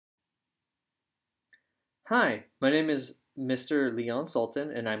Hi, my name is Mr. Leon Sultan,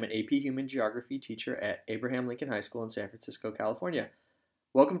 and I'm an AP Human Geography teacher at Abraham Lincoln High School in San Francisco, California.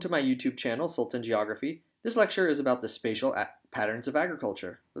 Welcome to my YouTube channel, Sultan Geography. This lecture is about the spatial patterns of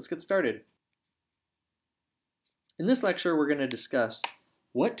agriculture. Let's get started. In this lecture, we're going to discuss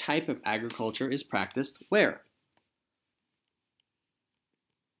what type of agriculture is practiced where.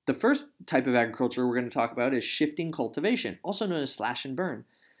 The first type of agriculture we're going to talk about is shifting cultivation, also known as slash and burn.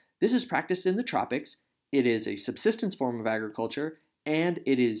 This is practiced in the tropics. It is a subsistence form of agriculture, and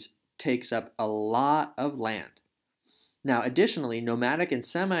it takes up a lot of land. Now, additionally, nomadic and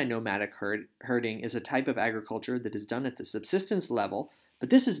semi-nomadic herding is a type of agriculture that is done at the subsistence level, but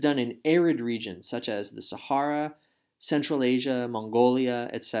this is done in arid regions such as the Sahara, Central Asia, Mongolia,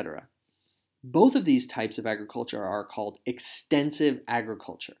 etc. Both of these types of agriculture are called extensive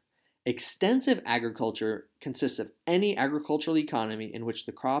agriculture. Extensive agriculture consists of any agricultural economy in which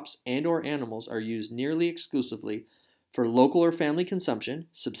the crops and/or animals are used nearly exclusively for local or family consumption,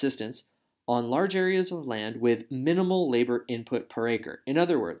 subsistence, on large areas of land with minimal labor input per acre. In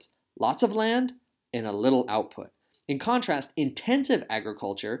other words, lots of land and a little output. In contrast, intensive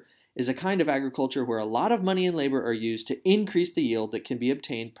agriculture is a kind of agriculture where a lot of money and labor are used to increase the yield that can be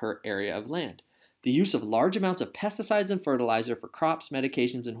obtained per area of land. The use of large amounts of pesticides and fertilizer for crops,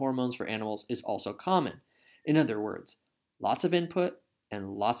 medications, and hormones for animals is also common. In other words, lots of input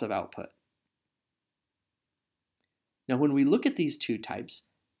and lots of output. Now, when we look at these two types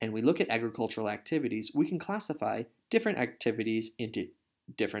and we look at agricultural activities, we can classify different activities into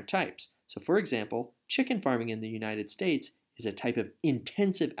different types. So, for example, chicken farming in the United States is a type of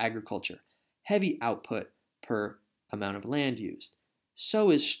intensive agriculture, heavy output per amount of land used.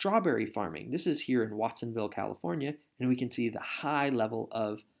 So is strawberry farming. This is here in Watsonville, California, and we can see the high level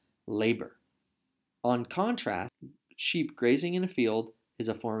of labor. On contrast, sheep grazing in a field is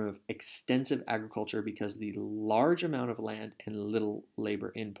a form of extensive agriculture because of the large amount of land and little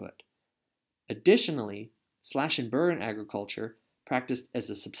labor input. Additionally, slash and burn agriculture, practiced as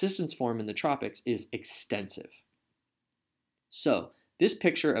a subsistence form in the tropics, is extensive. So, this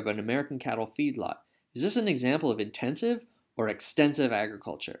picture of an American cattle feedlot, is this an example of intensive or extensive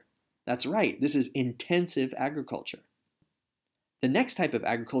agriculture? That's right, this is intensive agriculture. The next type of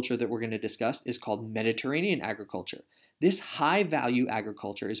agriculture that we're going to discuss is called Mediterranean agriculture. This high-value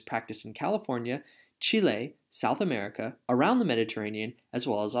agriculture is practiced in California, Chile, South America, around the Mediterranean, as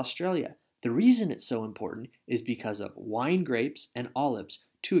well as Australia. The reason it's so important is because of wine grapes and olives,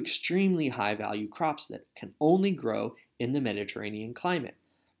 two extremely high-value crops that can only grow in the Mediterranean climate,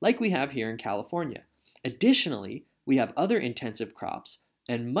 like we have here in California. Additionally, we have other intensive crops,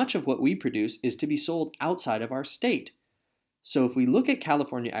 and much of what we produce is to be sold outside of our state. So if we look at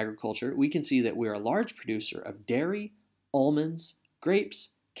California agriculture, we can see that we're a large producer of dairy, almonds,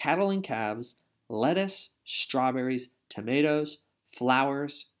 grapes, cattle and calves, lettuce, strawberries, tomatoes,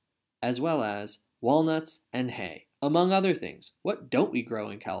 flowers, as well as walnuts and hay, among other things. What don't we grow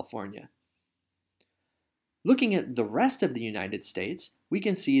in California? Looking at the rest of the United States, we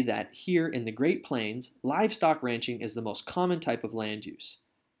can see that here in the Great Plains, livestock ranching is the most common type of land use.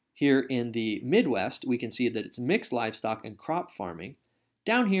 Here in the Midwest, we can see that it's mixed livestock and crop farming.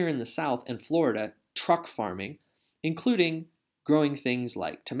 Down here in the South and Florida, truck farming, including growing things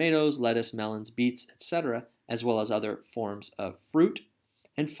like tomatoes, lettuce, melons, beets, etc., as well as other forms of fruit.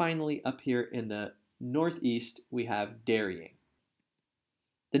 And finally, up here in the Northeast, we have dairying.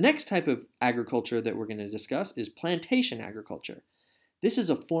 The next type of agriculture that we're going to discuss is plantation agriculture. This is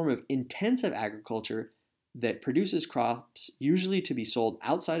a form of intensive agriculture that produces crops usually to be sold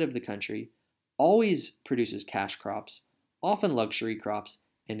outside of the country, always produces cash crops, often luxury crops,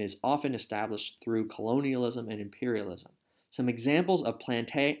 and is often established through colonialism and imperialism. Some examples of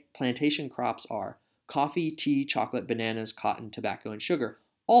plantation crops are coffee, tea, chocolate, bananas, cotton, tobacco, and sugar,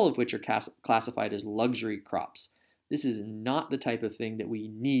 all of which are classified as luxury crops. This is not the type of thing that we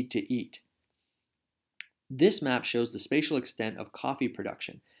need to eat. This map shows the spatial extent of coffee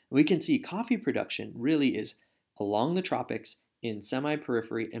production. We can see coffee production really is along the tropics in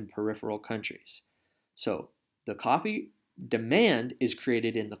semi-periphery and peripheral countries. So the coffee demand is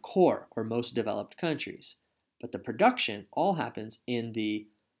created in the core or most developed countries, but the production all happens in the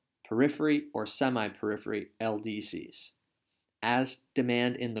periphery or semi-periphery LDCs. As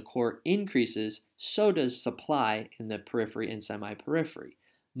demand in the core increases, so does supply in the periphery and semi-periphery.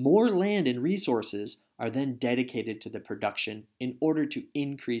 More land and resources are then dedicated to the production in order to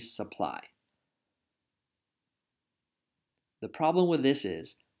increase supply. The problem with this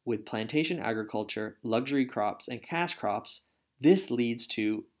is, with plantation agriculture, luxury crops, and cash crops, this leads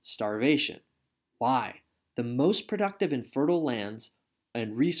to starvation. Why? The most productive and fertile lands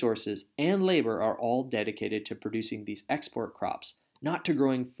and resources and labor are all dedicated to producing these export crops, not to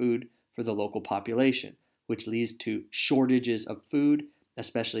growing food for the local population, which leads to shortages of food,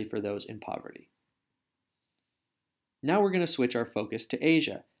 especially for those in poverty. Now we're going to switch our focus to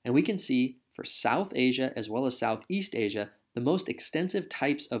Asia, and we can see for South Asia as well as Southeast Asia, the most extensive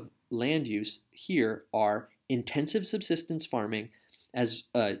types of land use here are intensive subsistence farming as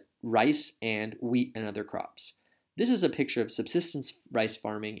rice and wheat and other crops. This is a picture of subsistence rice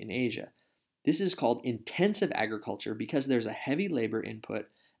farming in Asia. This is called intensive agriculture because there's a heavy labor input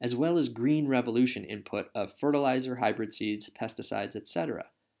as well as green revolution input of fertilizer, hybrid seeds, pesticides, etc.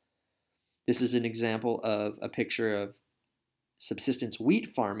 This is an example of a picture of subsistence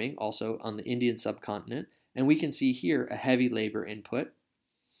wheat farming, also on the Indian subcontinent, and we can see here a heavy labor input,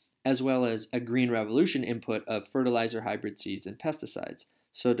 as well as a green revolution input of fertilizer, hybrid seeds, and pesticides.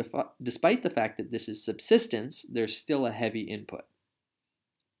 So despite the fact that this is subsistence, there's still a heavy input.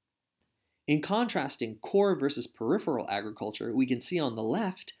 In contrasting core versus peripheral agriculture, we can see on the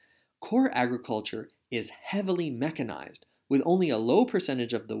left, core agriculture is heavily mechanized, with only a low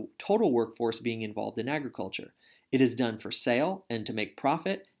percentage of the total workforce being involved in agriculture. It is done for sale and to make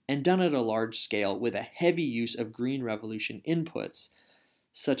profit, and done at a large scale with a heavy use of green revolution inputs,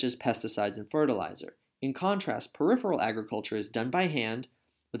 such as pesticides and fertilizer. In contrast, peripheral agriculture is done by hand,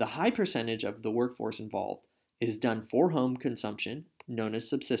 with a high percentage of the workforce involved. It is done for home consumption, known as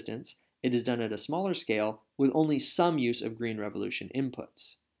subsistence. It is done at a smaller scale, with only some use of green revolution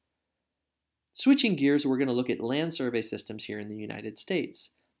inputs. Switching gears, we're going to look at land survey systems here in the United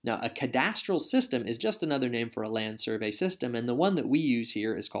States. Now, a cadastral system is just another name for a land survey system, and the one that we use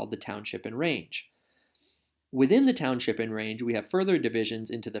here is called the township and range. Within the township and range, we have further divisions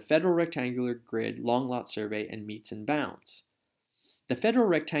into the federal rectangular grid, long lot survey, and meets and bounds. The federal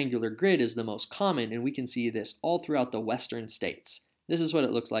rectangular grid is the most common, and we can see this all throughout the western states. This is what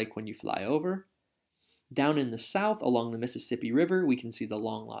it looks like when you fly over. Down in the south along the Mississippi River, we can see the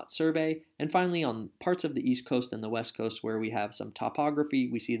long lot survey. And finally, on parts of the East Coast and the West Coast where we have some topography,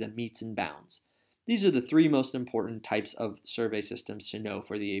 we see the meets and bounds. These are the three most important types of survey systems to know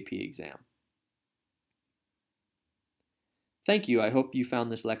for the AP exam. Thank you. I hope you found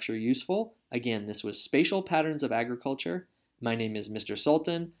this lecture useful. Again, this was Spatial Patterns of Agriculture. My name is Mr.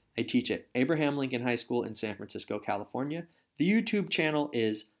 Sultan. I teach at Abraham Lincoln High School in San Francisco, California. The YouTube channel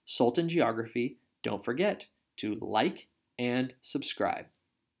is Sultan Geography. Don't forget to like and subscribe.